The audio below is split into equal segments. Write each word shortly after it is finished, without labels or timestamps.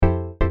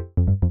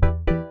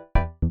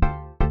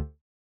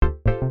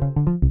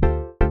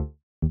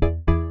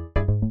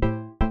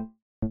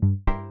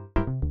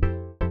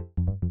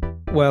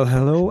Well,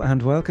 hello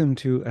and welcome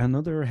to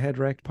another Head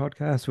Wrecked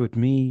podcast with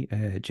me,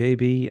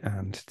 JB,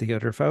 and the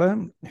other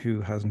fella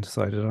who hasn't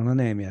decided on a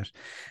name yet.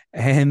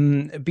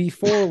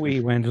 Before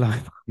we went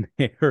live on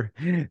air,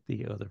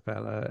 the other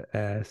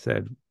fella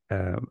said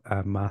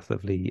a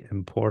massively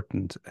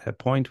important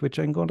point, which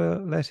I'm going to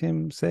let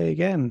him say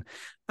again.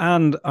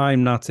 And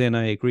I'm not saying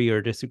I agree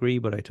or disagree,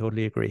 but I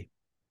totally agree.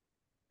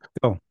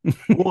 Go.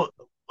 One,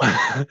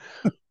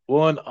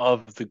 one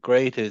of the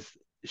greatest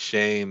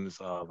shames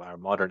of our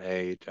modern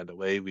age and the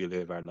way we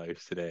live our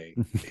lives today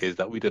is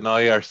that we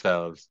deny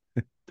ourselves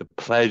the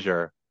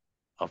pleasure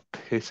of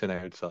pissing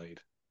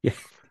outside. Yeah,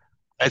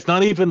 It's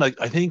not even like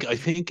I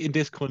think in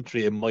this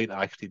country it might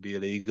actually be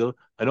illegal.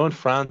 I know in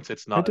France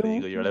it's I not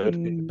don't illegal.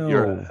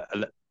 know.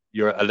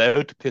 You're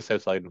allowed to piss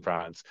outside in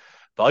France.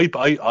 But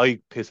I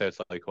piss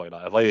outside quite a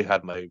lot. If I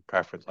had my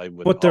preference, I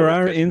would But there always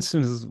are piss.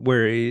 instances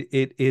where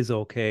it is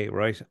okay,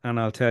 right? And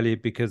I'll tell you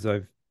because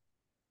I've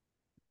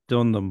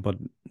done them, but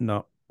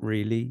not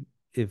really.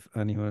 If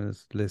anyone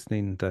is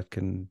listening that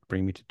can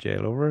bring me to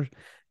jail over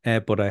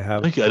it. But I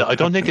have, I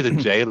don't think it's a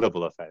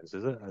jailable offense,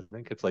 is it? I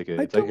think it's like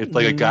I it's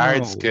like a don't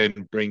guards know.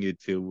 can bring you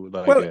to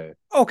like Well, a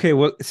okay,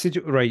 well,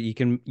 right, you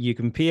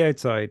can pee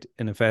outside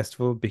in a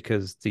festival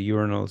because the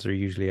urinals are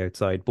usually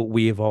outside, but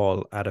we have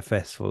all at a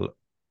festival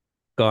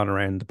gone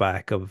around the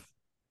back of,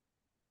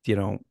 you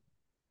know,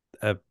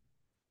 a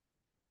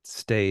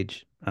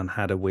stage and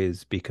had a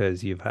whiz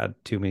because you've had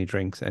too many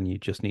drinks and you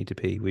just need to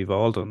pee. We've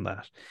all done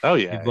that. oh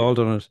We've yeah, all yeah.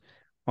 done it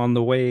on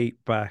the way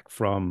back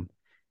from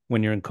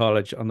when you're in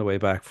college, on the way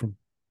back from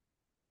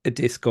a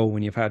disco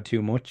when you've had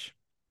too much,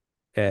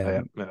 Oh, yeah,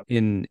 um, yeah.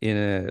 in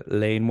a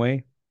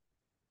laneway.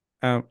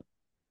 Um,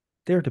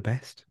 they're the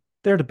best.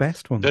 They're the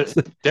best They're ones.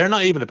 they're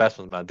not even the best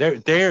ones, man. They're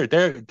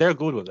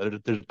good ones.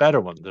 There's better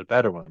ones. There's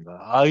better ones.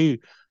 I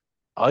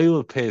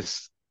will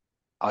piss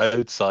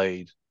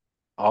outside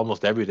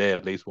almost every day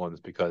at least once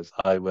because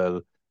I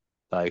will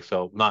like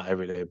so not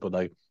every day, but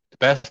like the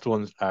best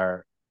ones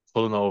are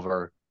pulling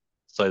over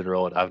side of the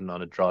road, having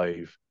on a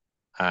drive,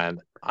 and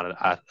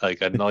at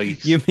like a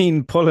nice. You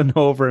mean pulling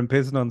over and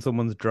pissing on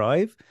someone's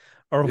drive,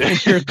 or when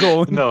you're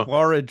going No,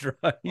 for a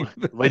drive?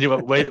 when you're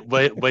on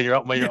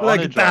a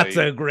Like that's drive,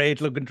 a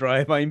great looking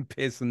drive. I'm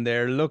pissing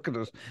there. Look at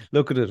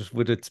it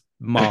with its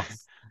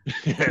moss.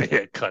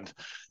 yeah, cunt.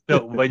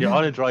 No, when you're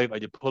on a drive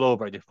and you pull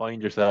over and you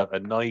find yourself a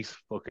nice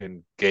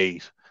fucking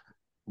gate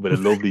with a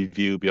lovely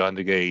view beyond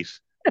the gate,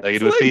 like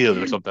It's into a field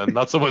or like something,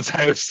 not someone's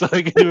house,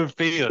 like into a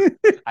field,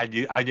 and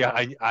you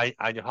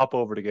hop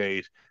over the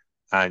gate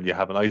and you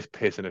have a nice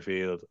piss in a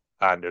field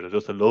and there's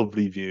just a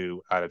lovely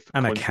view and it's the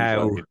and a cow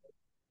countryside. looking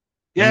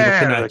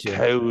Yeah, the at you,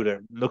 cow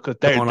there. Look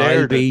at going,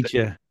 "I'll beat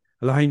you."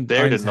 Well,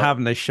 they're I'm the no,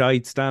 having a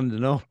shite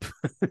standing up.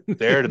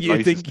 they're the You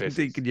nicest think you're pisses.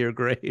 thinking you're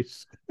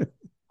great.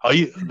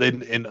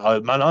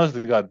 Man,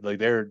 honestly, God,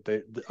 like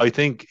I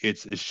think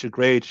it's a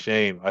great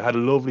shame. I had a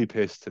lovely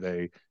piss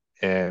today,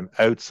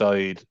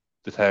 outside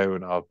the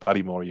town of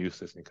Ballymore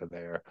Eustace in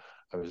Kildare.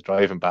 I was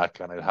driving back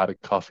and I had a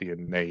coffee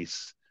in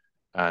Nace,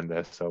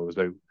 and so it was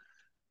about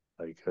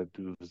I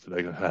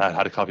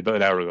had a coffee about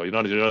an hour ago. You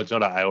know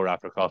that hour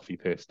after coffee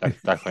piss,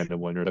 that kind of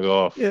when you're like,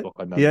 oh Yeah, fuck,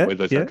 and then yeah, wait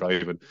till I start yeah,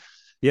 driving,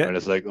 yeah. and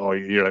it's like, oh,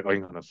 you're like,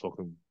 I'm gonna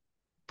fucking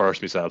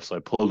burst myself. So I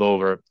pulled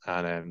over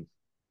and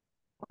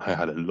I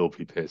had a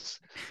lovely piss,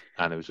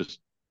 and it was just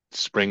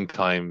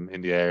springtime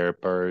in the air,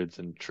 birds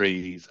and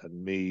trees,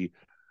 and me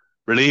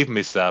relieving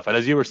myself. And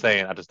as you were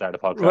saying at the start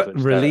of the podcast, What,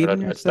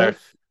 relieving at start,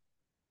 yourself?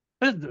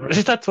 Or,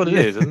 that's what it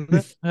yeah. is, isn't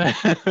it?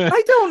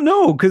 I don't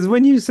know, because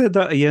when you said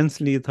that, I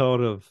instantly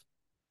thought of,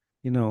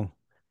 you know,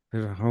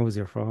 how's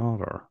your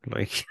father?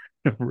 Like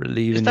Is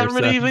relieving that yourself,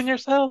 relieving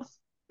yourself?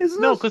 isn't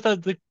No, it? because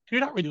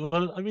you're not really.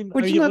 Well, I mean, are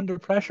Would you you not? under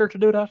pressure to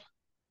do that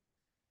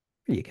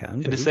You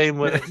can in the be. same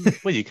way?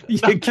 Well, you can.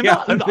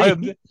 No, You I'm not.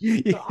 can be.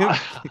 Yeah,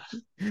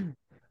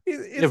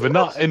 Is but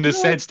not, not in the no,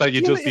 sense that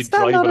you'd just be is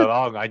that not driving a,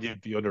 along and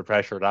you'd be under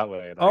pressure that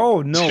way. Like,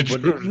 oh no,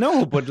 but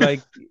no, but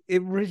like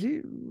it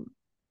really,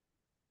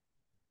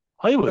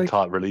 I would have like,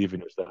 thought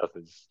relieving yourself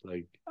is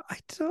like I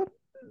don't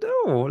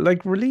know,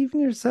 like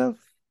relieving yourself.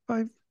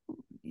 I,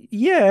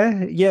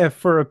 yeah, yeah,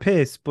 for a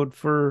piss, but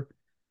for,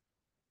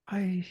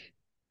 I,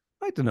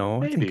 I don't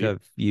know. I think maybe.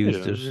 I've I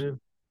used don't it. know.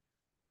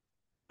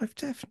 I've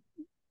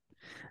definitely,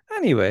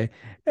 anyway,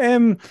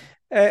 Well,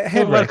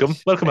 head welcome,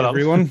 wrecked, welcome along.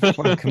 everyone.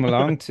 Welcome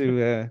along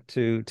to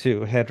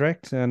head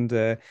wrecked,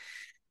 and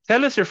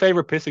Tell us your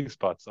favorite pissing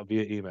spots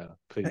via email,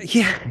 please.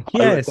 yeah,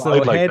 yeah. So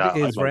I'd like head that.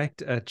 I'd is like.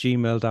 wrecked at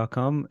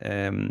gmail.com.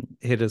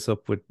 Hit us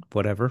up with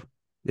whatever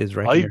is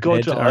wrecking I your go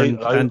head to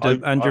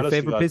and your honestly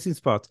favorite got. pissing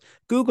spots.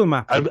 Google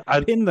map them,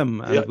 And pin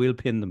them, yeah, and we'll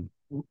pin them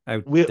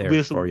out we'll there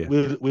we'll for you.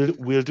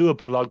 we'll do a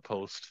blog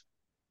post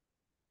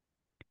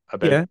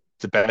about Yeah,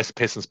 the best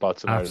pissing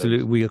spots in Ireland.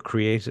 absolutely. We'll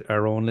create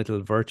our own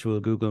little virtual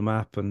Google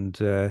map. And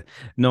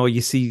no,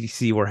 you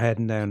see, we're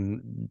heading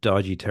down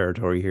dodgy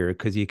territory here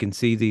because you can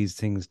see these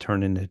things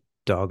turn into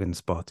dogging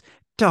spots.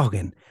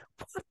 Dogging?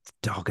 What's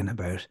dogging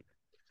about?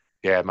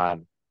 Yeah,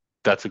 man,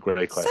 that's a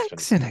great question.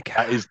 Sex in a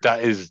car.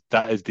 That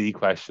is the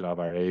question of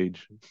our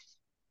age.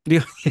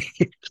 Yeah,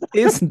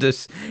 isn't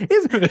it?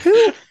 Is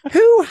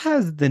who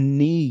has the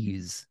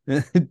knees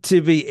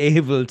to be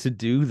able to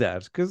do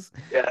that? Because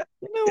Yeah,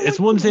 you know it's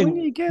one when thing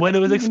you get when it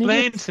was when you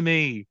explained get to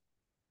me,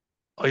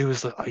 I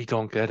was like, I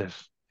don't get it.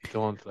 I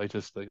don't. I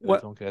just like I what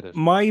don't get it.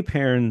 my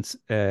parents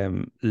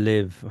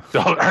live.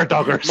 Our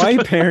doggers. My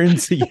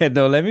parents, yeah,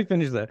 no, let me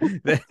finish that.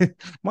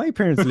 My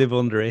parents live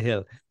under a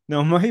hill.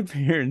 No, my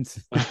parents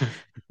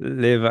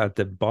live at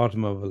the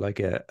bottom of like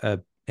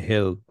a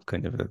hill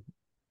kind of a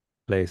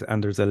place,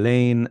 and there's a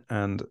lane,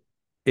 and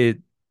it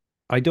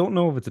I don't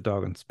know if it's a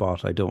dog and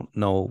spot. I don't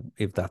know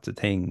if that's a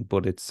thing,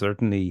 but it's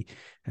certainly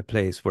a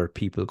place where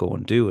people go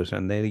and do it.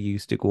 And they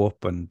used to go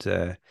up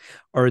and,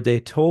 or they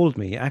told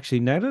me,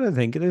 actually, now that I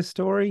think of this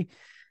story,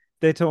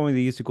 they told me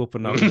they used to go up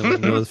and knock on the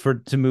windows for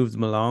to move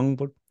them along.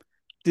 But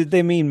did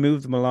they mean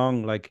move them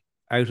along like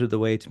out of the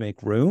way to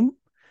make room?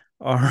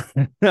 Or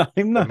I'm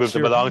And not move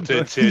them sure. along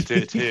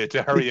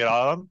to hurry it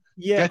on.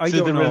 Yeah, Get I to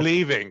don't the know.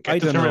 relieving. I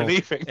Get to don't the know.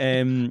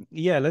 relieving.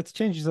 Yeah, let's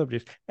change the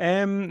subject.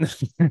 I'm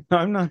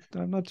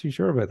not too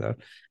sure about that.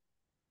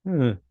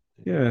 Huh.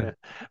 Yeah. Yeah.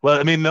 Well,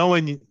 I mean,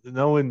 knowing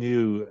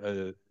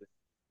you,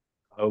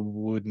 I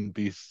wouldn't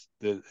be. It's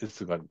I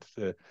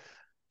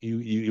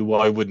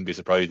wouldn't be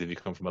surprised if you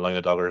come from a line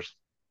of doggers.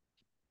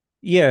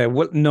 Yeah,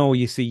 well, no,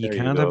 you see, you There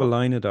you can't have a go.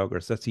 line of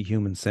doggers. That's a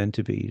human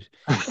centipede.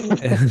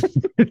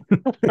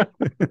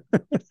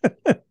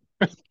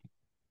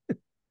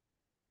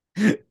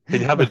 Can you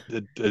have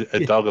a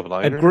dog of A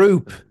liners?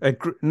 group,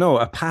 no,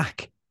 a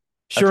pack.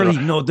 That's Surely, what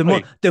no,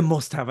 I. they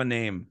must have a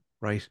name,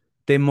 right?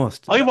 They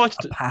must. I A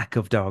watched. pack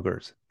of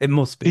doggers. It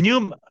must Can be.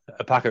 you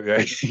a pack of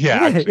yeah? Yeah,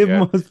 Actually, it yeah.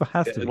 must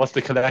has to be. What's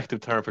the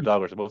collective term for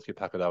doggers? It must be a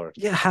pack of doggers.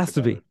 Yeah, it Pack has of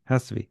to doggers. be.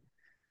 Has to be.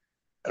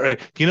 All right.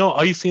 You know,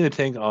 I seen a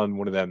thing on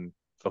one of them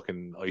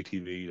fucking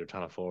ITV or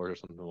Channel 4 or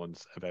something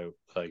once about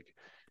like,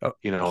 like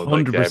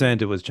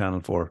 100% it was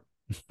Channel 4.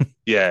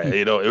 yeah,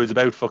 it was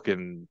about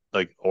fucking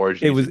like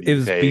It orgies was in the it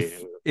was UK.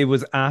 it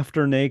was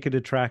after Naked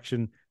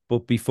Attraction,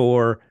 but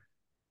before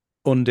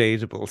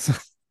Undateables.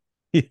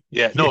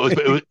 Yeah, no, Yeah. it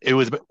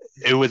was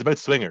about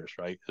swingers,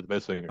 right? It was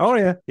about Oh swingers.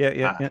 yeah, yeah,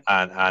 yeah, yeah.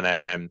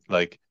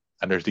 Like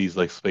and there's these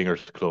like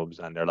swingers clubs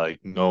and they're like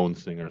known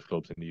swingers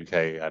clubs in the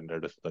UK and they're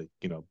just like,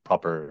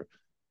 proper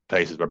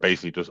places where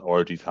basically just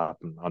orgies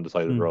happen on the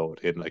side of the Mm, road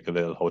in like a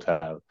little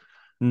hotel.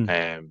 mm.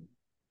 Um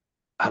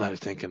And I was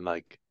thinking,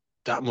 like,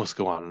 that must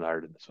go on in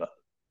Ireland as well.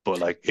 But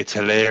like, it's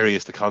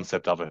hilarious the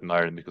concept of it in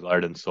Ireland because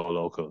Ireland's so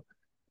local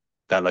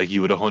that like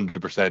you would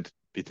 100%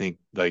 be think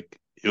like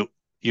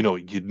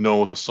you'd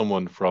know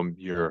someone from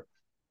your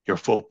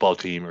football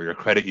team or your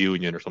credit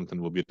union or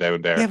something would be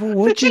down there. Yeah, but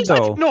would It's you just, I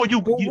didn't though? know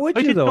But would I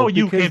you didn't though? know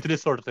you came Because to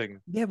this sort of thing.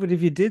 yeah, but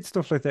if you did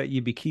stuff like that,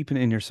 you'd be keeping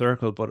it in your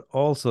circle. But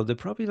also, they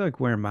probably like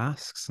wear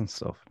masks and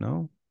stuff.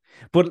 No,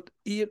 but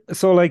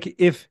so like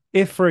if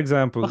for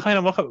example, What kind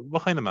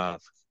of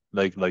masks?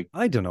 Like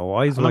I don't know,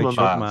 eyes wide animal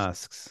shut masks,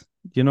 masks.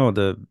 You know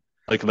the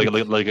like like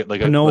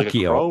a Pinocchio,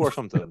 crow or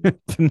something.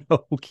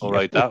 All Pinocchio,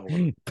 right, that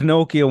one.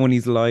 Pinocchio when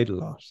he's lied a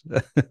lot.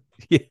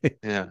 Yeah,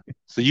 Yeah.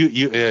 So you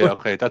yeah, but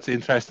okay, that's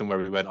interesting where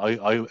we went.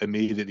 I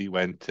immediately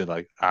went to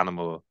like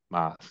animal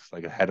masks,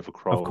 like a head of a of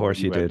crow, and course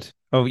you you went, did.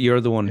 Oh,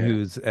 you're the one yeah,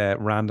 who's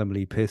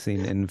randomly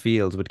pissing in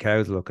fields with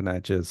cows looking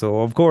at you.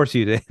 So of course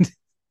you did.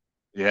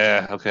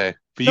 yeah, okay.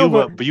 No,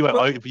 but but You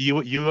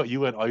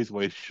went eyes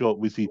wide shut.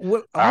 We see,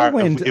 well, I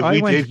went if I we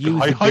went did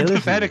usability.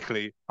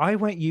 hypothetically, I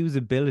went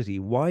usability.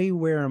 Why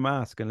wear a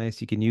mask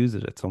unless you can use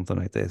it at something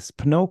like this?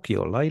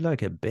 Pinocchio, lie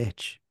like a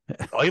bitch.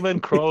 I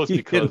went crows You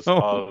because know?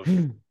 of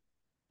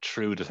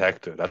True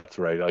Detective. That's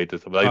right.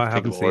 When I I think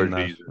haven't of seen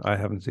that. orgies. I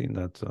haven't seen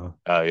that. So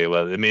Yeah,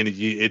 well, I mean,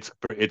 it's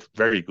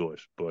very good,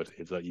 but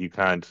it's like you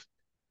can't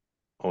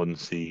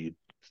unsee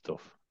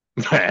stuff.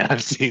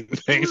 I've seen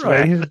things,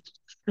 man. right.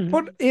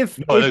 But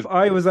No, if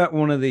I was at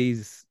one of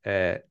these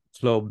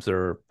clubs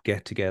or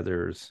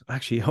get-togethers,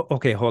 actually,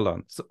 okay, hold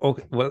on. So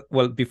okay,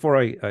 well, before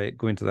I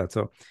go into that,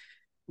 so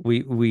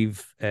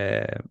we've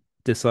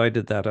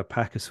decided that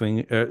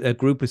a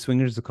group of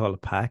swingers is called a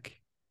pack.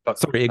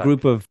 Sorry, a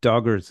group of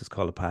doggers is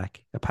called a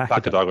pack. A pack of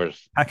pack of doggers.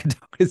 doggers. Pack of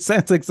doggers. It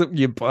sounds like something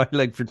you buy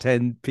like for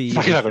 10p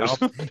Pack in of doggers.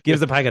 shops.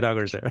 Gives a pack of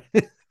doggers there.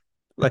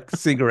 Like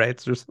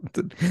cigarettes or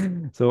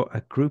something. So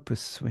a group of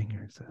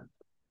swingers.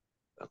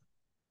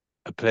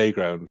 A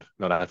playground.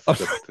 No,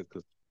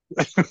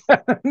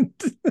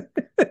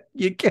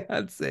 You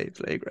can't say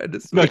playground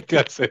of no, swingers.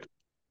 that's it.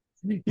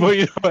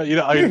 Well, I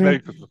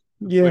like the swing,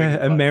 Yeah,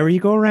 a but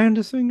merry-go-round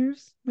of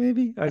swingers,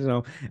 maybe. I don't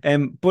know.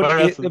 what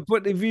else?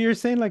 But if you're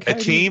saying like, A how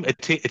do you? team, a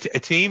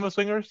team of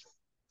swingers,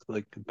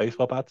 like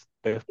baseball bats,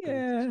 baseball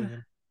Yeah,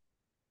 swinging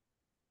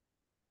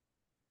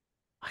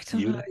I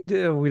don't know. unit.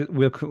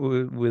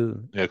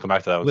 Yeah, come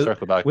back to that. We'll We'll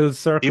circle back. we'll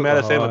circle. Email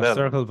us in on Oh, them.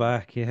 circle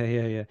back. Yeah,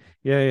 yeah, yeah,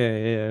 yeah, yeah,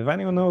 yeah. If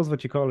anyone knows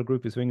what you call a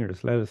group of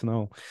swingers, let us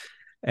know.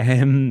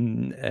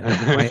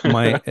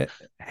 My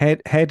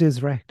head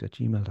is wrecked at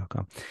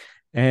gmail.com.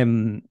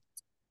 Um,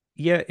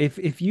 yeah,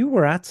 if you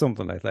were at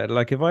something like that,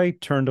 like if I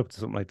turned up to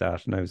something like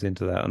that and I was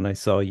into that and I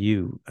saw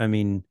you, I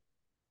mean,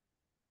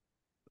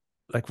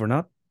 like we're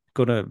not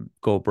gonna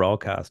go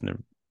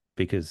broadcasting.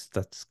 because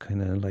that's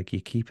kind of like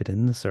you keep it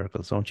in the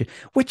circles, don't you?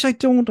 Which I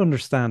don't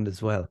understand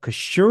as well, because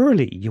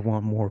surely you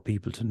want more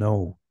people to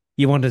know.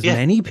 You want as Yeah.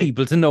 many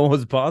people to know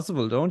as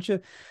possible, don't you?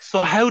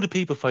 So how do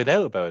people find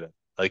out about it?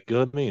 Like, you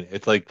know what I mean?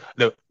 It's like,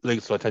 no,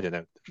 like, so I tell you now,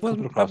 there's a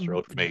couple Well, across the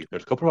road from me.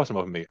 There's a couple across the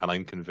road from me, and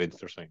I'm convinced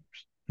they're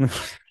swingers.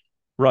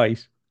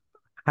 right.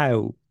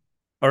 How?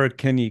 Or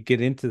can you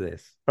get into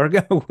this? Or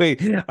go,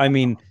 wait, I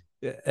mean,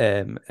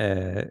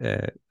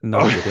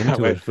 not get Oh,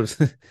 into wait, it,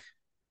 but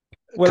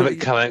well,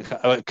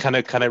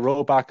 can I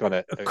roll back on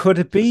it could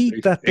it be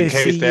that in they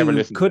see case they ever you?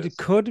 listen to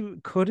this?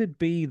 Could it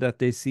be that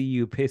they see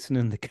you pissing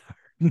in the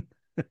garden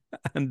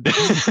and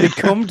they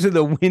come to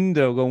the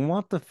window going,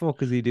 "What the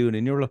fuck is he doing?"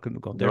 And you're looking,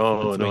 going, "They're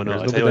fucking No, no, no.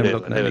 swingers. I Look tell at you what them it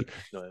is. I looking tell at you me." what,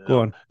 no, Go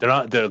no, on. they're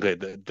not. They're okay.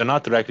 They're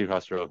not directly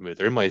across the road from me.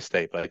 They're in my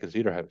estate, but I can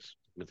see their house.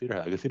 I can see their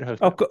house. I can see their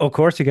house now. Of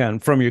course you can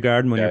from your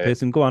garden when you're Yeah, yeah,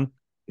 pissing. Go on.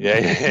 yeah,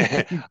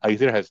 yeah. I can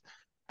see their house,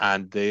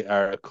 and they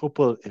are a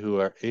couple who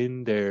are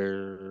in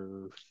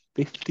their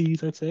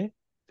 50s, I'd say.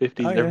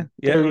 Oh 50s. yeah,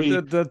 They're yeah.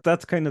 very,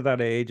 That's kind of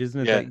that age, isn't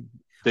it? yeah. That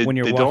They when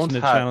you're they don't watching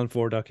a have. Channel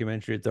 4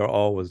 documentary, they're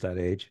always that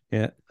age.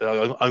 Yeah.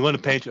 I'm going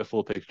to paint you a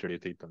full picture of these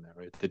people now,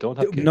 right? They don't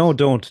have No, kids.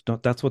 don't. No,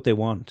 that's what they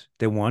want.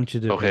 They want you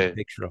to paint a Okay,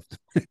 picture of them.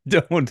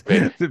 Don't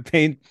great. to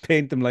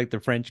paint them like the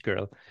French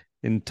girl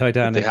in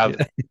But they Titanic. have,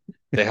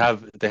 they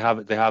have, they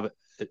have, they have,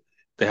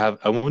 they have.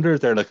 I wonder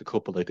if they're like a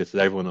couple like this.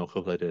 Does everyone know a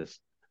couple like this?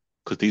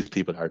 Because these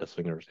people are the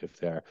swingers if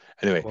they are.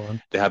 Anyway, Go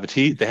on. they have a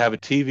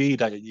TV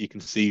that you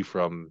can see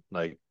from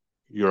like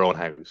your own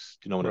house.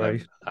 You know what I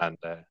Right. mean?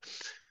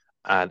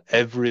 And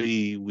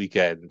every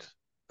weekend,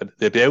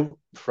 they'll be out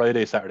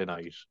Friday, Saturday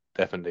night,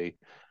 definitely.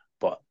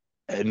 But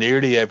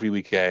nearly every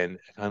weekend,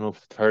 I don't know if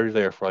it's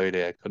Thursday or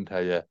Friday, I couldn't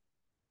tell you.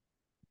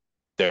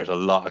 There's a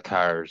lot of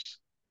cars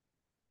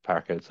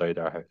parked outside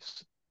our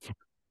house.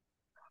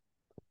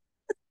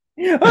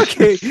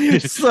 Okay.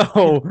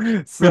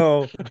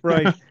 So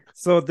right.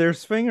 So their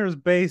swingers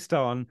based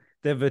on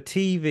they have a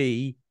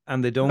TV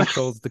and they don't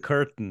close the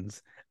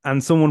curtains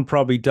and someone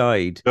probably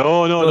died.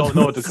 No, no, So, no,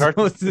 no. so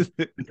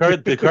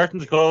The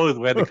curtains close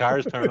when the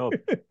cars turn up.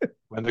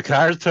 When the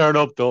cars turn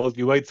up, those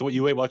you wait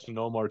watching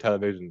no more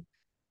television.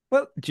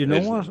 well, do you know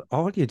It's, what?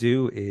 All you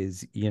do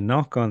is you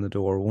knock on the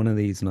door one of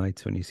these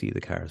nights when you see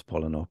the cars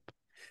pulling up.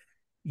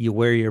 You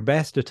wear your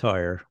best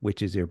attire,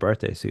 which is your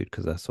birthday suit,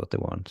 because that's what they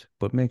want.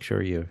 But make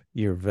sure you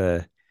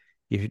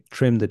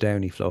trim the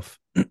downy fluff,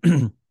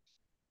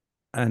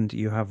 and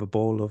you have a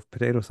bowl of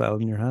potato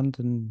salad in your hand,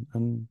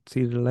 and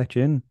see if they'll let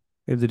you in.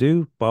 If they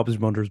do, Bob's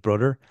mother's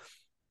brother,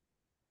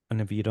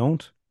 and if you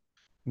don't,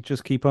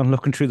 just keep on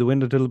looking through the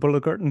window till the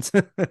bullet curtains.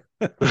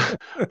 but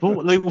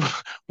like,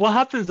 what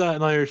happens at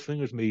an Irish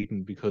swingers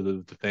meeting because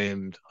of the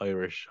famed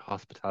Irish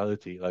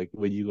hospitality? Like,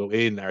 when you go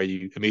in, are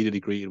you immediately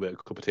greeted with a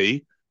cup of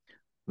tea?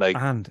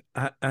 Like, And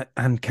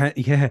can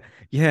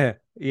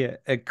yeah,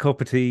 a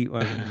cup of tea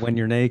when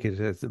you're naked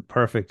is a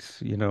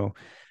perfect,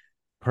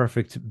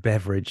 perfect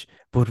beverage.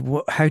 But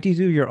how do you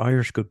do your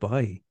Irish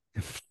goodbye?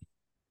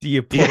 Do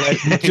you yeah, pull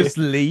out and just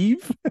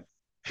leave?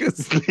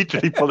 'Cause-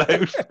 literally pull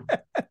out.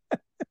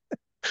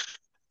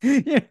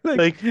 yeah,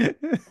 like Like,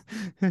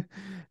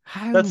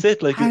 how that's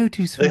it. how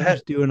do They had,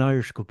 swingers do an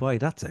Irish goodbye?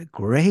 That's a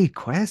great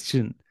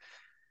question.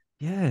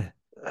 Yeah.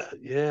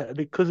 yeah,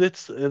 because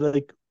it's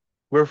like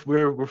we're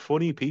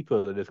funny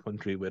people in this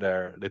country with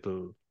our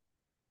little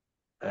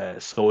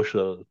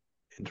social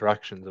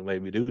interactions and way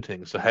we do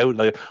things. So how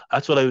like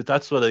that's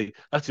the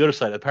other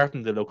side. Apart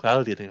from the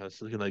locality thing, I was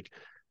thinking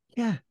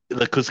Yeah.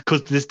 like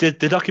because this the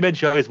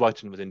documentary I was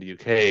watching was in the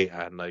UK,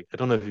 and like I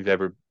don't know if you've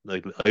ever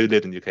like I lived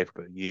in the UK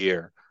for about a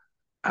year,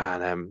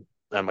 and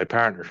my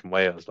partner's from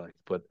Wales, like,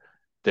 but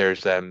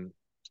there's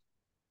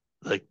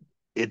like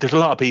there's a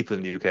lot of people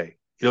in the UK.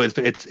 You know,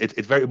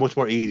 it's very much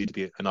more easy to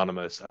be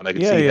anonymous, and I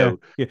could Yeah, see yeah, how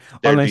yeah.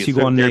 there'd be Unless a you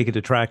go swim on there, naked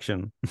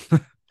attraction.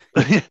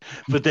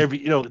 but there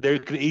be there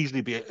could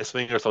easily be a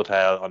swingers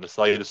hotel on the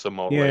side of some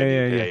motorway Yeah, in the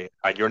yeah, yeah. UK,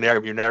 and you're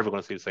never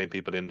going to see the same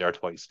people in there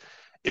twice.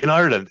 In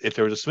Ireland, if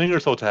there was a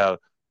swingers hotel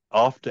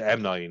off the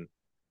M9,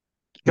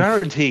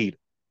 guaranteed.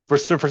 For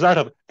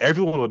startup,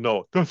 everyone would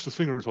know that's the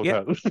swingers Yeah,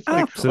 hotel.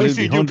 Like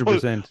absolutely,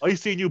 100%. I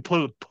seen you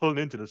pulling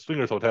into the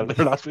swingers hotel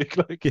there last week.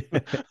 Like,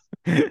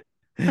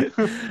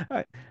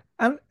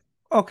 And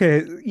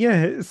okay,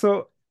 yeah.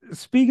 So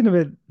speaking of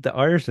it, the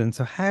Irish then,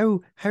 so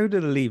how did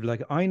it leave?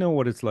 Like I know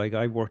what it's like.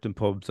 I've worked in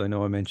pubs. I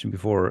know I mentioned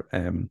before.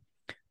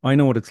 I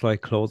know what it's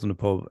like closing a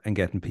pub and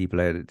getting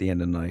people out at the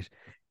end of the night.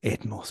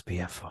 It must be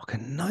a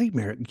fucking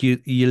nightmare.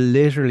 You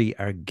literally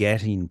are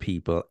getting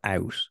people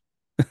out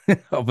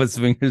of a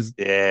swingers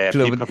yeah, club,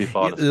 people and, probably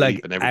falling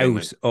asleep like and everything.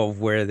 Like, out of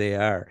where they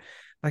are.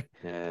 Like,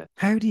 yeah.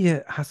 how do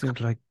you has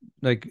to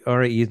like all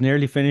right, you've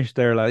nearly finished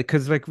there, like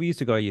because like we used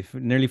to go, you've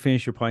nearly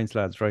finished your pints,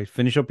 lads, right?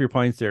 Finish up your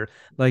pints there.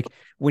 Like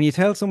when you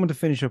tell someone to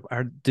finish up,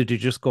 did you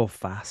just go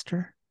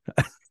faster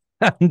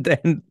and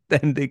then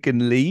they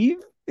can leave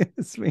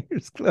a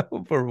swingers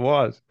club or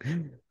what?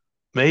 You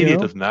Maybe it know?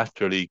 just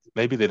naturally.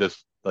 Maybe they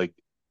just like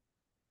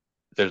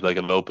there's like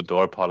an open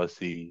door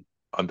policy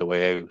on the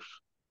way out.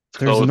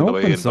 There's an closed on the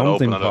way open in, but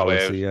open something on the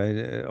way out. policy,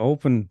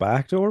 open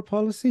backdoor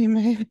policy,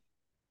 maybe.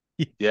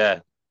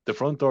 Yeah, the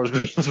front door is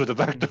closed, with the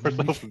back door is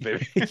open,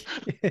 baby.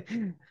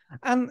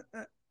 And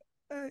uh,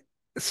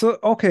 so,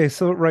 okay,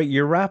 so right,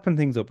 you're wrapping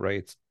things up, right?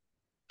 It's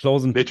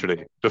closing.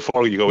 Literally,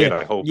 before you go Yeah, in,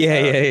 I hope.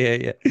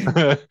 yeah.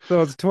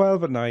 So it's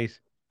 12 at night,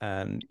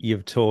 and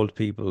you've told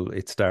people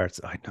it starts,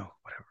 I know,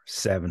 whatever,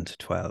 7 to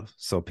 12.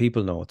 So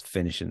people know it's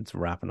finishing, it's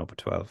wrapping up at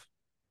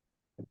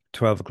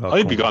 12 o'clock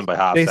I'd be gone comes. by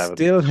half They seven.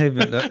 still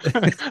haven't.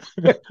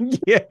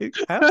 Yeah,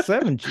 half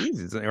seven.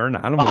 Jesus, you're an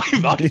animal.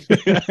 I'm not.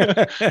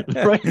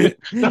 Right.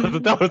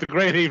 That was a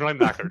great evening. I'm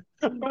knackered.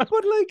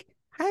 But like,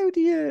 how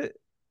do you?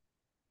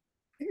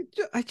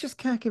 I just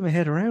can't get my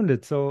head around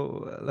it.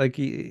 So, like,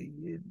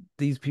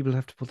 these people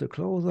have to put their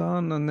clothes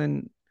on, and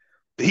then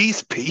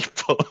These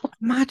people.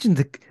 imagine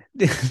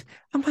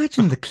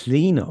imagine the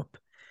cleanup.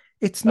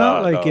 It's not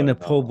No, like in no, a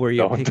pub no. where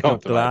you're Don't picking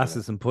up don't imagine it.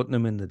 glasses and putting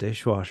them in the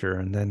dishwasher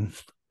and then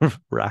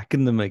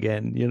racking them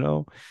again, you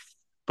know?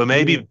 But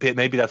Yeah.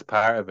 maybe that's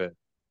part of it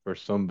for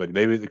somebody.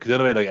 Maybe because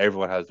in a way, like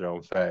everyone has their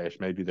own fetish.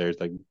 Maybe there's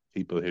like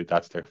people who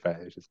that's their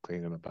fetish is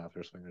cleaning up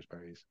after swingers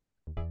parties.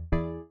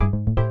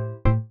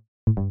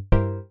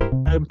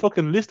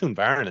 Fucking Liston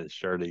Barn is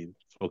surely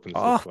fucking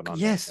stuff Oh, going on down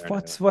yes. there now.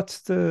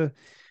 The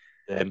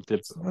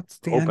The what's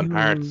the Open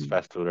Hearts annual?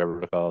 Festival, whatever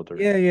they're called, or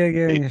Yeah.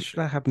 Satan.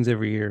 Sure, that happens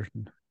every year.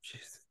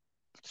 Jeez.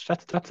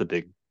 That's a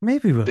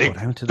Maybe we'll go big.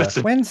 down to That's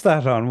that. a. When's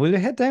that on? Will you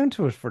head down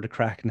to it for the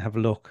crack and have a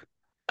look?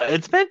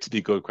 It's meant to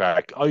be good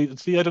crack. I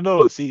see. I don't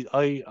know. See,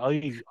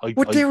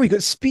 But there we go.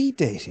 Speed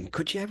dating.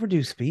 Could you ever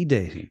do speed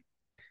dating?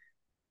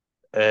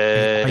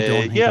 I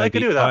don't think yeah, I I'd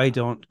could be. do that. I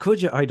don't.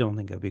 Could you? I don't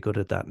think I'd be good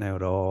at that now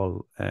at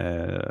all.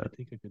 I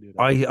think I could do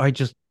that. I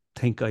just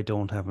think I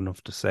don't have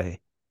enough to say.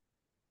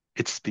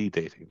 It's speed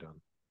dating,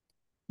 Don.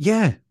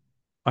 Yeah,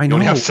 I You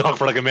only have know. to talk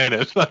for like a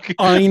minute. Like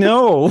I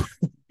know.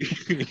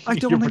 I you're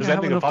don't think I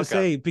have presenting a enough to podcast.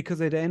 say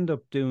because I'd end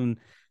up doing,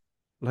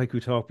 like we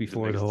talked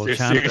before, the whole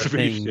It's a Chandler series of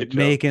really thing, shit jokes.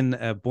 making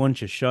a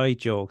bunch of shite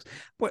jokes.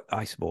 But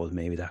I suppose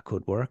maybe that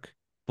could work.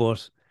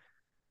 But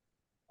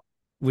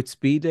with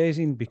speed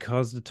dating,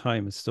 because the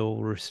time is so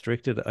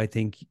restricted, I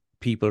think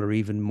people are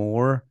even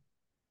more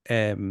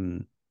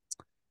um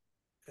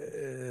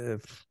uh,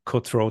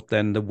 cutthroat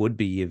than there would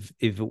be if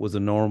it was a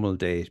normal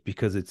date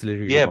because it's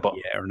literally Yeah, like, oh, but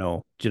yeah or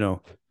no, do you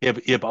know? yeah,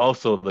 but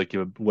also like you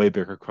have a way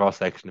bigger cross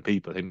section of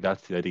people. I think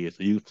that's the idea.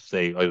 So you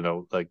say, I don't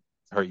know, like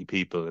 30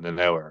 people in an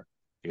hour,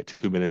 you get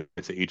 2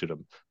 minutes of each of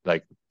them.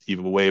 Like you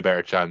have a way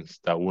better chance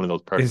that one of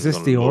those Is persons is this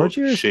gonna the love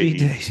orgy or speed shitty.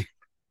 dating?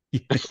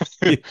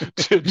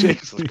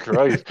 Jesus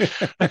Christ.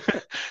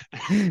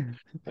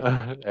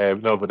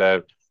 No, but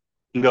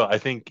I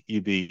think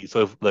you'd be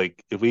so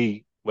if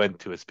we went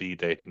to a speed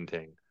dating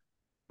thing,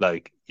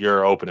 like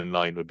your opening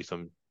line would be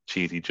some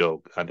cheesy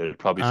joke, and there's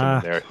probably someone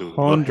Ah, there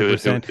who would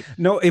 100%.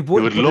 No, it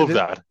who would, would but love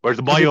that.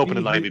 Whereas my it'd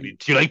opening be line would be,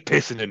 "Do you like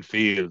pissing in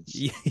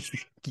fields?"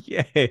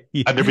 yeah,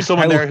 And there'd be yeah.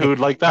 someone there who would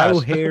like How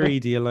that. hairy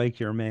do you like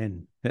your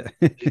men?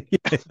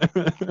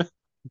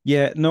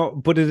 Yeah, no,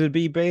 but it'd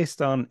be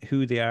based on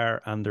who they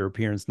are and their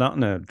appearance, not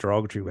in a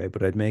derogatory way,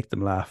 but I'd make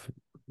them laugh.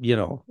 You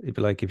know, it'd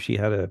be like if she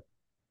had a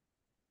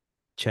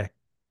check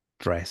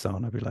dress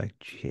on, I'd be like,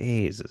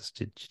 Jesus,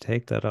 did you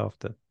take that off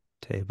the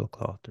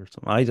tablecloth or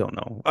something? I don't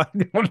know. I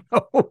don't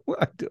know.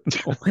 I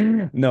don't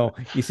know. No,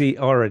 you see,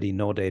 already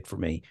no date for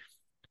me.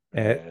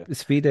 uh,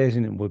 Speed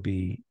dating would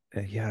be,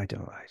 yeah, I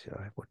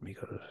wouldn't be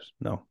good at it.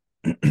 No.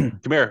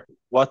 Come here.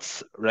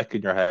 What's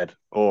wrecking your head?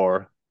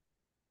 Or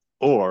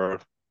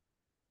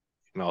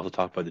you can also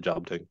talk about the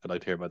job thing. I'd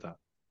like to hear about that.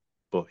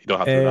 But you don't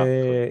have to do that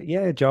because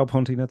Yeah, job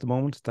hunting at the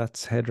moment.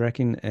 That's head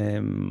wrecking.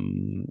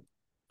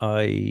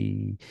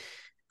 I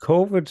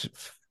COVID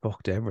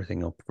fucked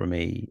everything up for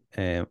me,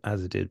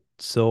 as it did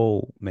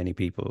so many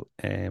people.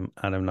 And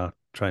I'm not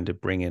trying to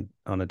bring it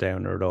on a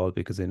downer at all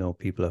because I know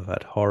people have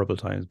had horrible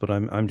times. But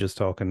I'm just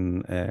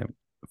talking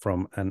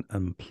from an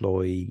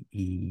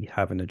employee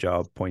having a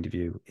job point of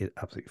view. It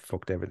absolutely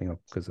fucked everything up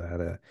because I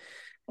had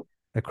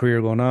a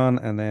career going on,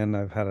 and then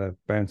I've had a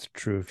bounce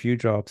through a few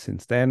jobs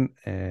since then,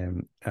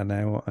 and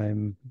now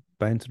I'm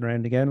bouncing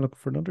around again looking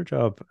for another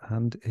job,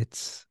 and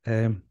it's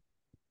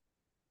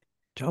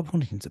job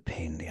hunting's a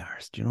pain in the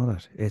arse. Do you know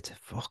that? It's a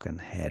fucking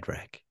head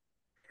wreck.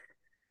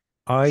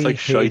 it's I like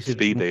shite hated.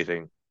 speed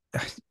dating.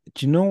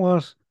 Do you know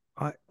what?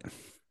 I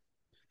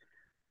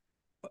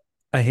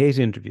I hate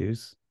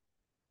interviews.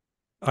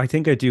 I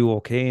think I do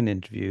okay in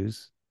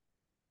interviews,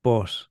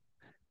 but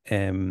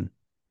um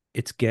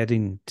it's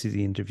getting to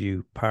the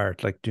interview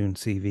part, like doing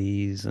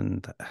CVs,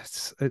 and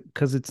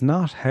because it's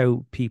not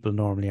how people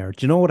normally are.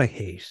 Do you know what I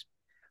hate?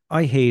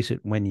 I hate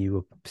it when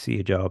you see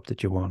a job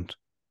that you want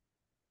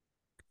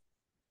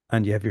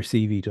and you have your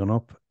CV done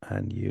up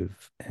and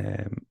you've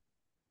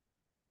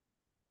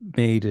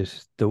made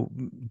it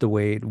the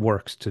way it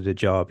works to the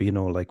job, you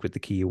know, like with the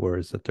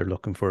keywords that they're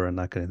looking for and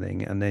that kind of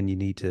thing. And then you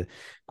need to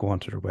go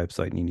onto their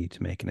website and you need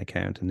to make an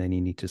account and then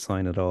you need to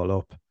sign it all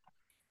up.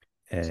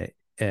 Uh,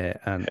 Yeah,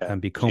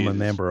 and become a Jesus.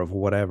 member of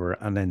whatever,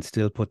 and then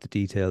still put the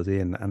details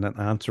in, and then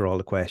answer all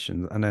the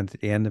questions, and then at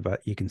the end of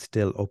it, you can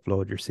still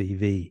upload your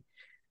CV.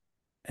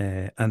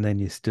 and then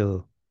you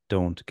still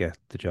don't get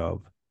the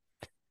job.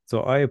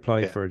 So I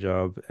applied Yeah. for a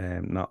job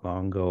not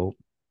long ago,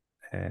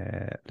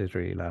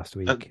 literally last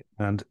And, week,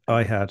 and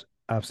I had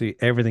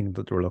absolutely everything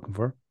that they were looking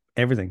for,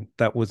 everything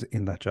that was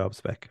in that job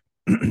spec.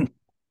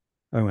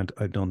 I went,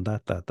 I've done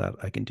that, that, that.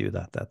 I can do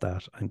that, that,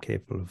 that. I'm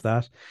capable of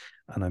that,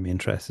 and I'm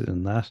interested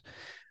in that,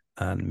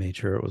 and made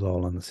sure it was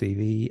all on the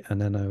CV.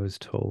 And then I was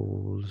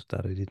told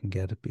that I didn't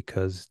get it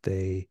because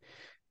they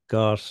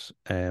got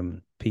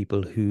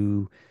people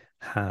who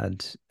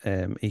had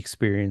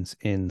experience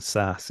in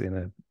SaaS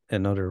in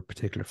another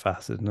particular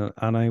facet,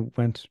 and I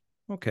went,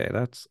 okay,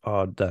 that's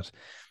odd that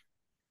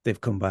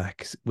they've come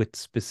back with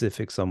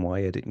specifics on why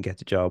I didn't get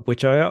the job,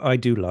 which I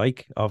do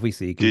like.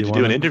 Obviously, you can did do you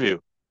do one an of interview?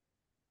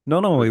 no,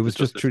 no, Or it is was it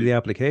just just the through the CV?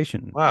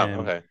 application. Wow.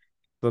 Okay.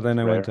 So then That's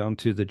I went rare. on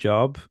to the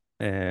job,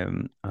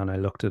 and I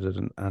looked at it,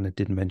 and it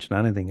didn't mention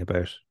anything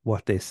about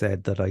what they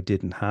said that I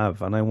didn't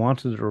have. And I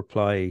wanted to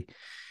reply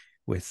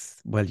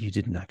with, well, you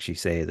didn't actually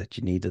say that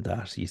you needed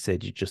that. You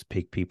said you just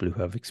pick people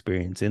who have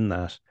experience in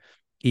that.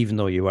 Even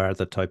though you are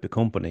that type of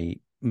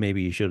company,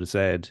 maybe you should have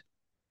said,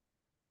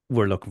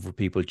 we're looking for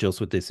people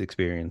just with this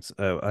experience.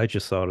 I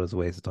just saw it as a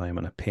waste of time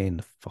and a pain in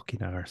the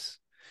fucking arse.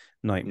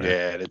 Nightmare.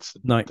 Yeah, that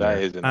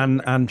Nightmare. is a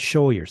And nightmare.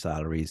 show your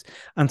salaries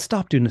and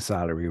stop doing a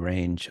salary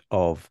range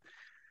of,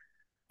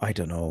 I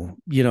don't know,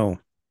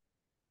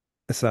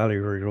 a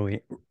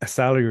a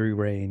salary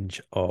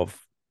range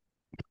of,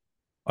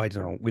 I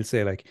don't know, we'll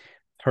say like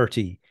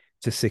 30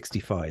 to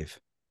 65.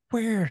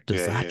 Where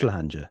does Yeah, that yeah,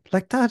 land you?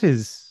 Like that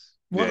is,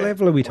 what yeah.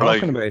 level are we Or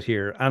talking like, about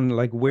here? And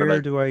like or where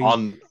like do I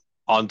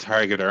on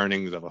target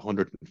earnings of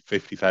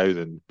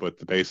 150,000, but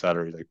the base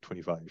salary is like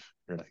 25.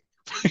 You're like,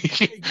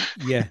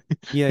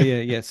 Yeah,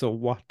 yeah. So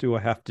what do I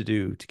have to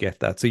do to get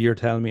that? So you're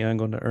telling me I'm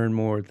going to earn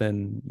more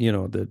than,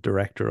 the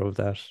director of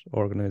that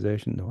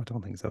organization? No, I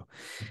don't think so.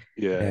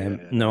 yeah, yeah,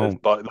 yeah. No.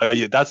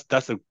 Yeah,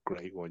 that's a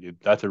great one.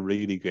 That's a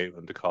really great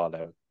one to call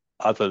out.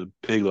 That's a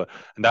big one.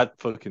 And that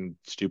fucking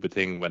stupid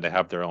thing when they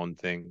have their own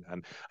thing.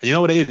 And you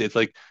know what it is? It's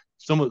like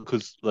someone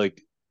because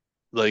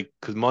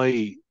because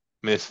my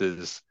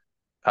missus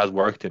has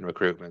worked in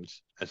recruitment,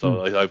 and so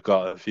Mm. like, I've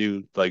got a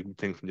few like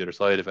things from the other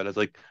side of it. It's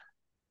like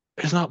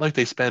it's not like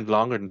they spend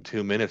longer than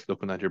 2 minutes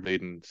looking at your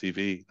bleeding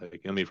CV.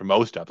 Like I mean, for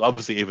most jobs,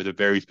 obviously, if it's a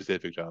very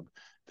specific job,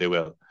 they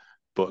will.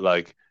 But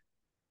like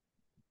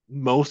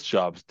most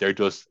jobs, they're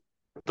just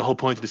the whole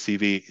point of the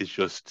CV is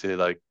just to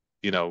like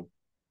you know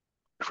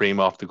cream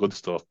off the good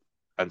stuff,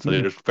 and so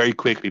they're Yeah. just very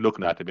quickly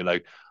looking at it and be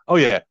like, oh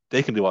yeah,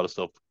 they can do all the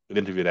stuff. We'll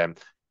interview them.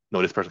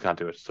 No, this person can't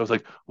do it. So it's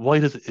like, why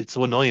does it's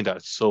so annoying that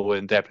it's so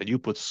in depth and you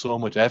put so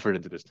much effort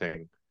into this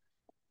thing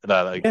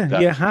that like Yeah,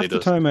 yeah. that they Half the just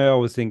time I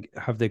always think,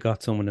 have they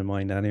got someone in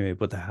mind anyway,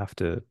 but they have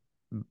to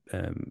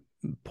um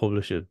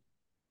publish it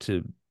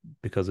to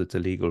because it's a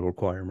legal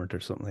requirement or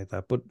something like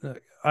that. But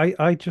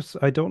I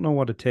don't know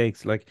what it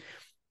takes. Like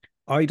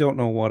I don't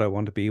know what I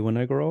want to be when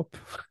I grow up,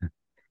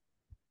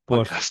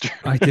 but podcaster.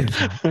 I did.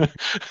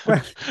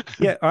 Well,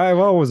 yeah, I've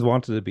always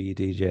wanted to be a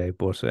DJ,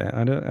 but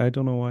I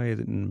don't know why I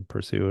didn't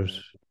pursue it.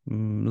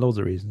 Loads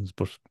of reasons,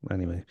 but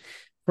anyway,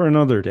 for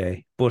another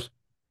day. But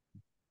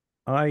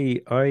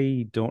I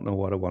don't know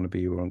what I want to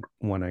be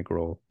when I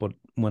grow up, but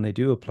when I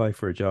do apply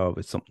for a job,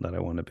 it's something that I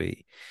want to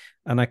be,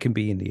 and I can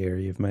be in the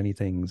area of many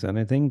things. And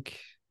I think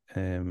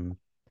um,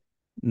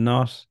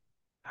 not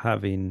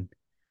having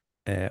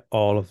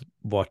all of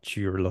what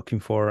you're looking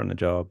for in a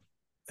job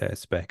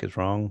spec is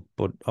wrong,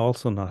 but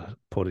also not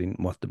putting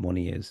what the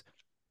money is.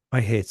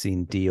 I hate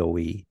seeing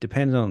DOE,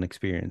 depending on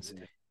experience.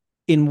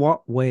 In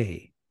what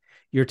way?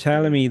 You're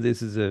telling me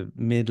this is a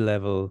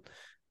mid-level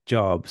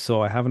job,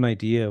 so I have an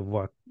idea of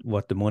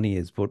what the money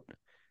is, but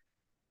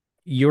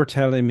you're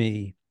telling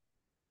me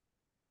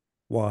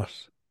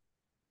what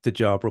the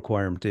job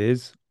requirement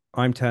is.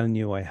 I'm telling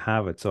you I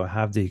have it, so I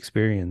have the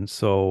experience.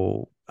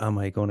 So am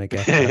I going to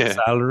get that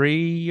Yeah,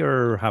 salary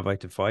or have I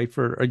to fight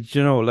for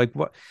or, like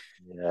what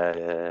yeah,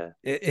 yeah.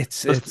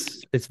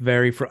 Just it's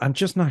very I'm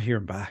just not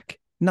hearing back.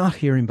 Not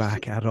hearing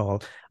back at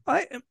all.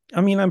 I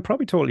I mean I'm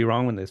probably totally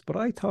wrong on this, but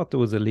I thought there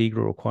was a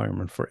legal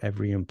requirement for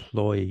every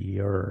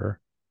employer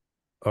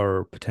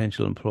or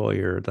potential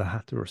employer that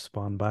had to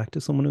respond back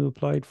to someone who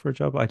applied for a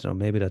job. I don't know,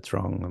 maybe that's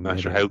wrong, and not maybe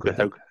sure I'm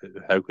good.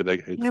 how could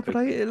they Yeah, but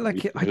I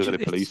like I how could just they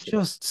it's police it?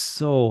 just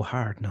so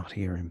hard not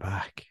hearing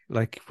back.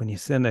 Like when you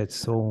send out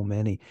so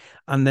many,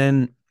 and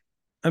then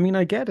I mean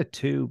I get it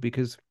too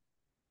because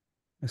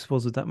I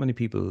suppose with that many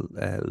people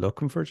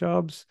looking for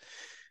jobs,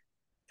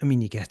 I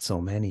mean you get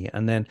so many,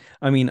 and then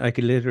I mean I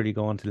could literally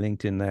go onto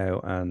LinkedIn now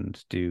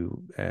and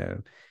do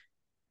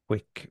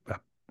quick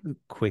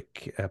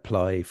quick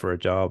apply for a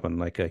job, and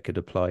like I could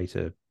apply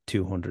to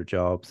 200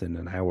 jobs in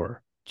an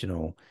hour,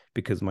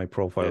 because my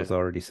profile is Yeah,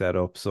 already set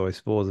up. So I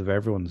suppose if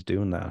everyone's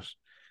doing that,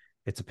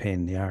 it's a pain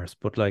in the arse.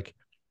 But like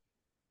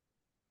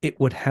it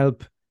would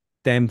help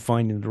them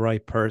finding the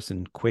right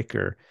person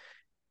quicker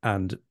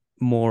and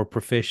more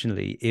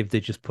professionally if they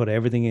just put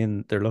everything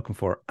in they're looking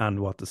for and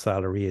what the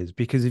salary is.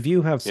 Because if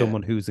you have yeah,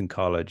 someone who's in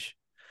college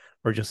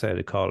or just out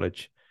of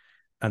college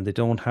and they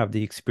don't have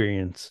the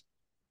experience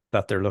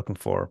that they're looking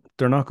for,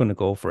 they're not going to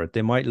go for it.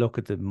 They might look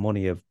at the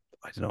money of,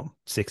 I don't know,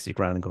 60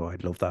 grand and go,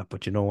 I'd love that.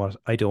 But you know what?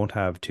 I don't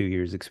have 2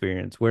 years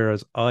experience,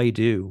 whereas I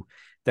do.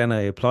 Then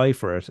I apply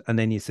for it. And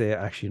then you say,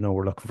 actually, no,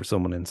 we're looking for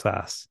someone in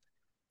SaaS.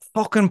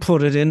 Fucking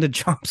put it in the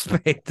job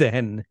spec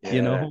then,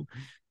 you Yeah. know?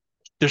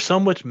 There's so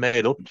much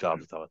made up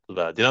jobs though.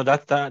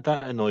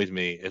 That annoys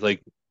me. It's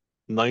like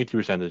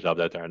 90% of the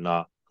jobs out there are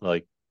not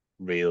like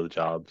real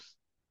jobs.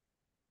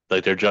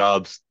 Like they're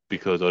jobs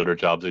because other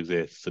jobs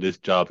exist. So this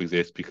job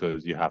exists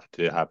because you have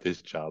to have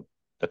this job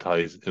that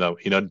ties, do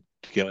you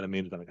get what I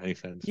mean? Does that make any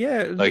sense?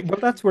 Yeah, Like, well,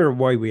 that's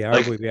why we are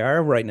like, where we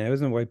are right now,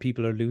 isn't it? Why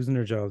people are losing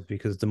their jobs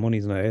because the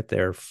money's not out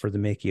there for the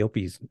makey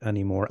uppies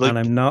anymore. And like,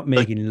 I'm not like,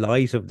 making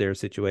light of their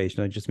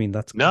situation. I just mean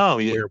that's no,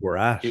 where we're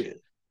at. yeah,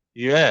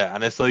 yeah,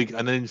 and it's like,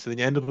 and then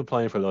you end up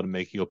applying for a lot of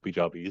making uppy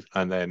jobbies,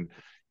 and then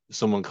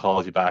someone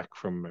calls you back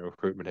from a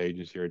recruitment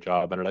agency or a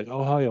job, and they're like,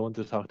 "Oh, hi, I want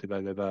to talk to you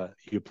about that.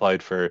 You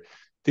applied for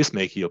this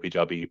makey uppy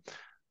jobby,"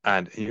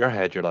 and in your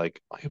head, you're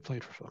like, "I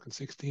applied for fucking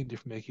 16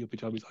 different makey uppy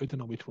jobbies. I don't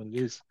know which one it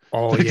is."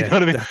 Oh Like, you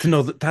yeah,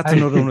 know what that's I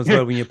another one as mean?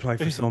 well. When you apply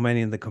for so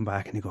many and they come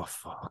back and you go,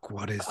 "Fuck,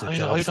 what is the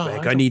job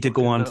spec? I I don't need to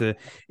go fucking on know. to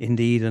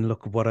Indeed and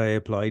look at what I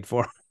applied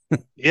for."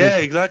 Yeah,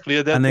 exactly.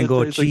 And then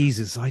go, It's like,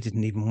 Jesus, I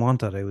didn't even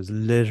want that. I was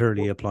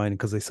literally applying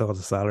because I saw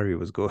the salary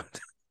was good.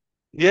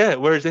 yeah.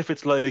 Whereas if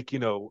it's like,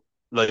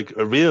 like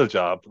a real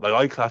job, like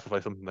I classify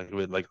something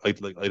like I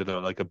don't know,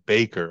 like a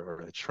baker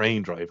or a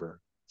train driver.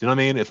 Do you know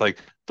what I mean? It's like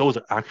those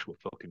are actual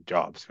fucking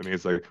jobs. I mean,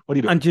 it's like, what are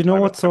you doing? And you know I'm,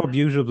 what's so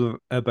beautiful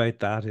about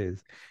that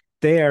is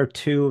they are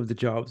two of the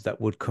jobs that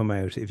would come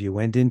out if you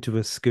went into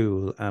a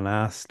school and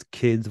asked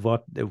kids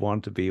what they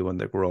want to be when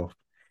they grow up.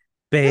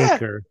 yeah,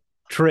 Baker,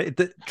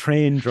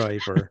 train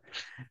driver,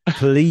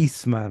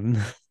 policeman.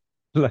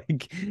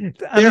 Like, and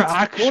they're it's funny.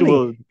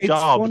 actual It's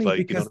jobs. funny Like,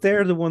 because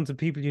they're the ones that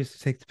people used to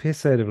take the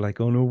piss out of, like,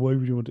 oh no, why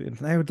would you want to?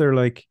 And now they're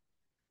like,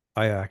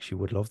 I actually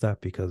would love that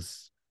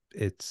because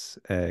it's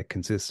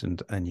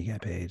consistent and you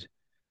get paid.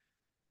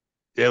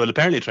 yeah. Well,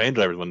 apparently, a train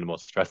driver is one of the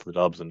most stressful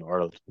jobs in the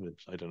world.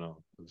 Which I don't know.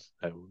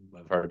 I've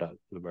heard that.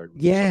 I've heard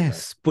some of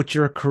that. Yes, but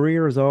your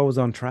career is always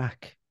on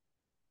track.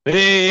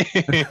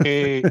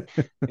 Hey,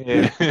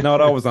 yeah.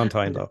 Not always on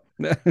time though.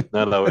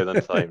 Not lower than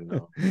time,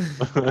 no.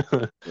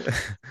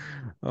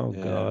 Oh Yeah.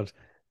 God.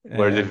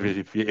 Whereas Um,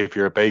 if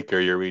you're a baker,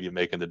 you're really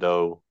making the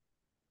dough.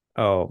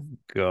 oh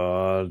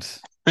God.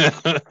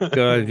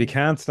 God, if you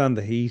can't stand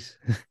the heat,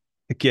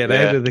 get out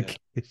Yeah, of the yeah.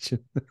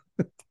 kitchen.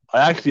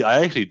 I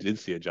actually did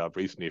see a job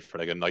recently for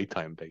like a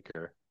nighttime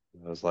baker.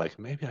 I was like,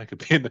 maybe I could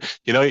be in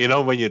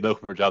the, when you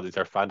look for jobs, you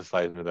start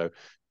fantasizing about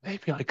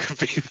maybe I could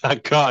be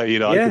that guy.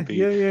 I Yeah, could be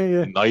yeah, yeah,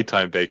 yeah. the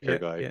nighttime baker Yeah,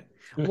 guy. yeah.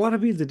 What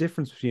would be the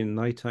difference between a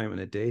nighttime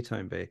and a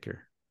daytime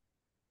baker?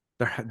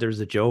 There's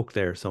a joke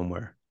there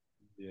somewhere.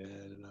 Yeah,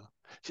 I don't know.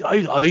 See,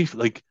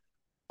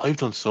 I've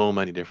done so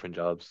many different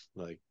jobs.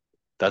 Like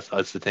that's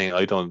the thing.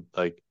 I don't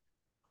like.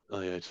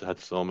 I just had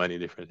so many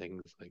different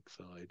things. Like,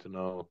 so I don't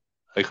know.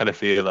 I kind of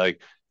feel like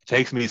it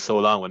takes me so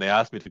long when they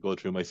ask me to go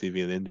through my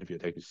CV and interview.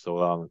 It takes me so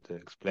long to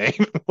explain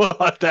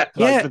what the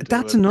hell I've Yeah, been that's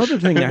doing. another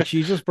thing. Actually,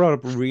 you just brought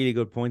up a really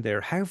good point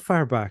there. How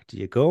far back do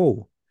you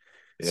go?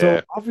 So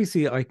Yeah,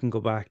 obviously, I can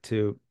go back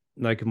to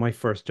like my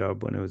first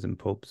job when I was in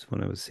pubs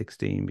when I was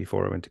 16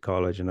 before I went to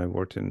college, and I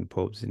worked in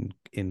pubs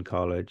in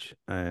college.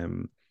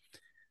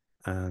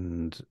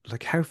 And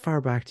like, how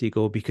far back do you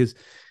go? Because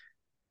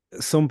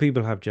some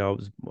people have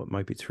jobs what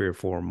might be 3 or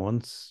 4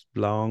 months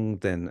long,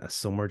 then a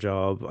summer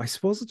job. I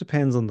suppose it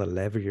depends on the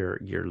level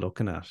you're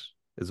looking at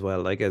as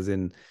well. Like, as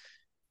in,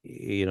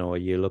 are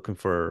you looking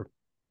for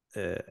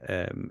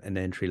an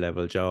entry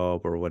level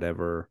job or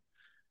whatever?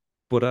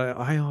 But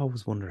I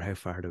always wonder how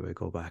far do I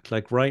go back?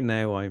 Like right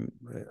now,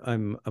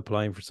 I'm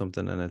applying for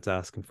something and it's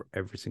asking for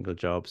every single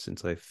job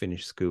since I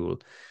finished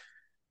school.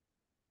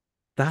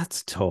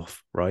 That's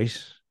tough, right?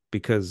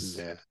 Because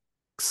yeah.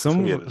 Some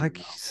some of it, like no.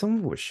 some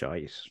of it was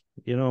shite,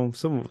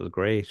 some of it was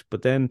great,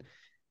 but then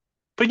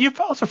But you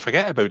also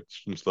forget about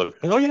some stuff.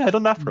 Oh yeah, I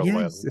done that for a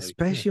while. yes, Like,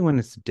 yeah, especially when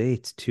it's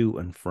dates to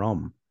and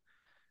from,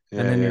 and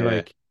yeah, then yeah, you're yeah.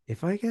 like,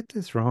 if I get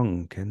this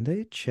wrong, can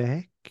they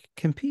check?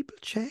 Can people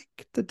check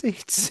the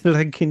dates?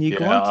 Like, can you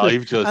go on Yeah, to,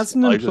 as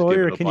an I've just employer,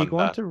 given up can you on go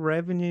on that. to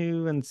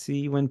revenue and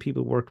see when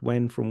people worked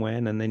when from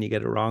when, and then you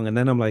get it wrong? And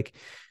then I'm like,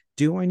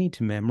 do I need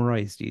to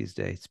memorize these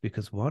dates?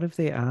 Because what if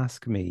they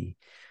ask me,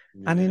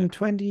 and Yeah, in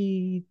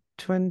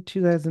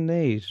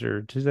 2008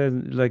 or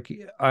 2000, like,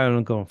 I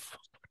don't go, fuck,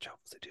 what job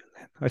was I doing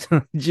then? I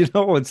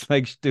don't, it's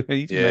like, do I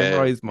need to yeah,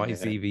 memorize my yeah.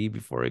 CV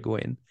before I go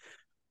in?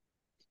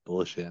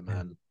 Bullshit, Yeah.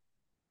 man.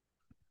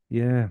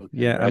 Yeah, Fucking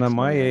yeah, and at wrecks my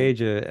my head.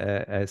 age,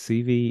 a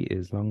CV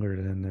is longer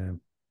than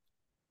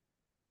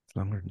it's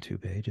longer than 2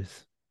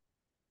 pages.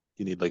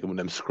 You need like one of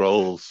them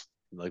scrolls,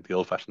 like the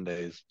old-fashioned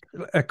days.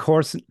 A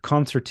course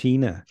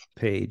concertina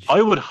page.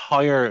 I would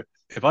hire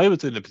if I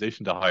was in a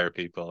position to hire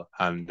people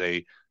and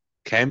they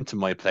came to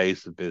my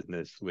place of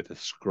business with a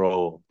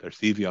scroll, their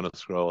CV on a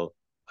scroll,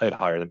 I'd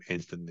hire them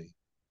instantly.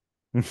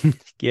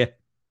 Yeah,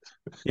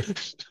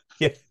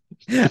 yeah,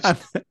 yeah,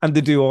 and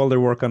they do all their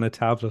work on a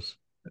tablet.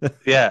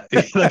 Yeah,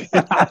 like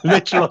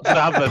literal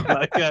tablet.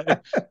 Like,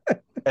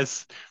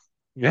 yes,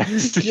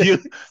 yes. You,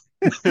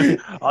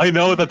 I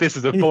know that this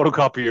is a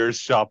photocopier's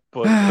shop,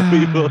 but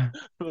we will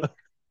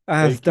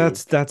As make you.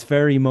 that's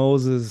very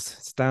Moses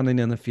standing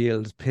in the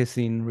field,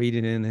 pissing,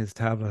 reading in his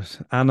tablet.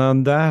 And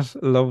on that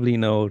lovely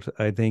note,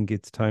 I think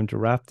it's time to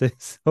wrap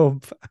this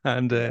up.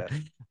 And Yeah.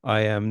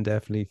 I am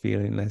definitely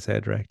feeling less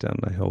head wrecked, and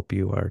I hope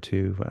you are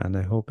too. And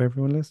I hope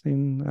everyone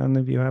listening, and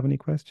if you have any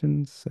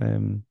questions,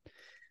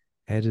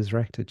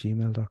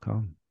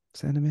 headiswrecked@gmail.com.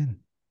 Send them in.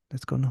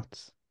 Let's go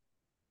nuts.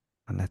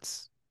 And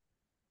let's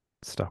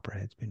stop our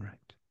heads being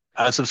wrecked.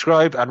 And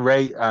subscribe and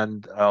rate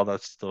and all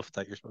that stuff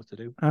that you're supposed to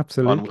do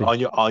Absolutely. on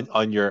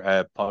your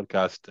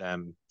podcast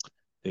thingy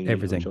of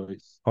Everything.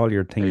 choice. All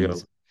your There you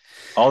thingies.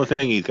 go. All the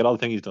thingies. Get all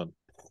the thingies done.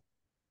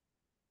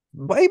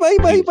 Bye bye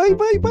bye Peace. bye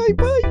bye bye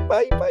bye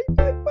bye bye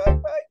bye bye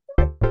bye.